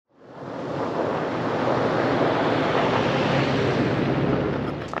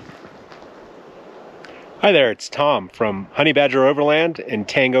Hi there, it's Tom from Honey Badger Overland and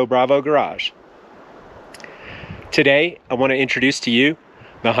Tango Bravo Garage. Today, I want to introduce to you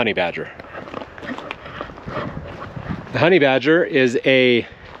the Honey Badger. The Honey Badger is a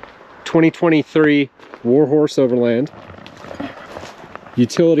 2023 Warhorse Overland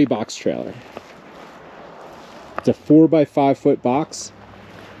utility box trailer. It's a 4x5 foot box.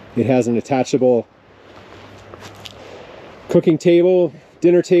 It has an attachable cooking table,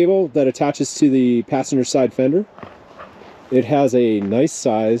 dinner table that attaches to the passenger side fender. It has a nice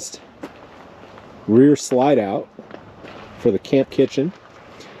sized rear slide out for the camp kitchen.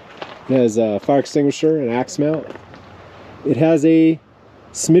 It has a fire extinguisher and axe mount. It has a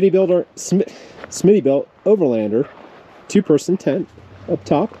Smittybilt Overlander 2-person tent up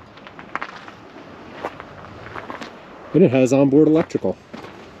top. And it has onboard electrical.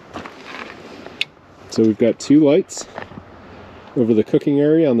 So we've got 2 lights over the cooking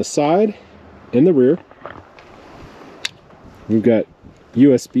area on the side and the rear. We've got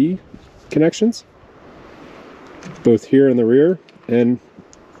USB connections, both here in the rear and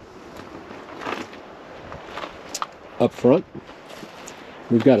up front.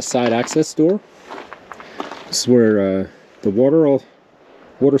 We've got a side access door. This is where the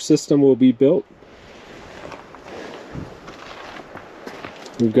water system will be built.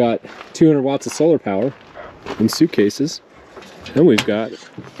 We've got 200 watts of solar power in suitcases. And we've got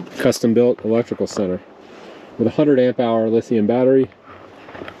custom built electrical center with a 100 amp hour lithium battery,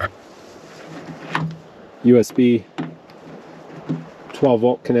 USB 12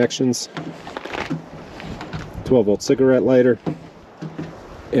 volt connections, 12 volt cigarette lighter,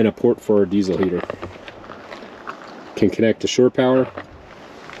 and a port for a diesel heater. Can connect to shore power.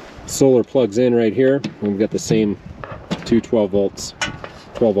 Solar plugs in right here. We've got the same 12 volt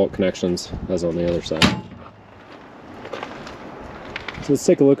connections as on the other side. So let's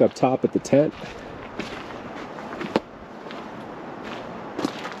take a look up top at the tent.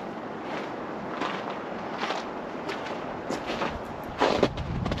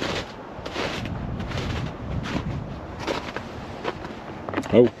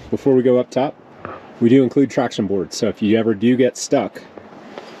 Oh, before we go up top, we do include traction boards. So if you ever do get stuck,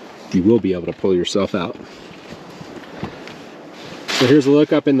 you will be able to pull yourself out. So here's a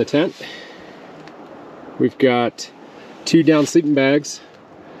look up in the tent. We've got 2 down sleeping bags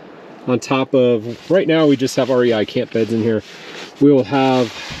on top of, right now we just have REI camp beds in here. We will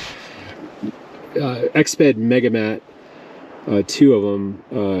have X-Bed Mega Mat, 2 of them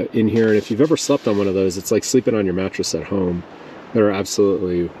in here, and if you've ever slept on one of those, it's like sleeping on your mattress at home. They're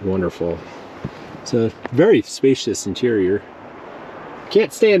absolutely wonderful. So very spacious interior.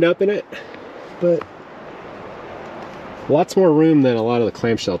 Can't stand up in it, but lots more room than a lot of the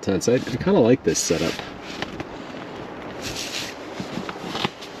clamshell tents. I kind of like this setup.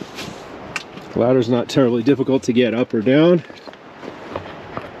 Ladder's not terribly difficult to get up or down.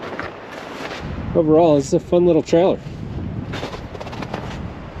 Overall, it's a fun little trailer.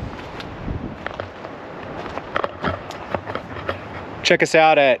 Check us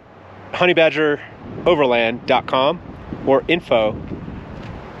out at honeybadgeroverland.com or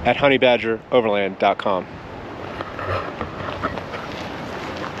info@honeybadgeroverland.com.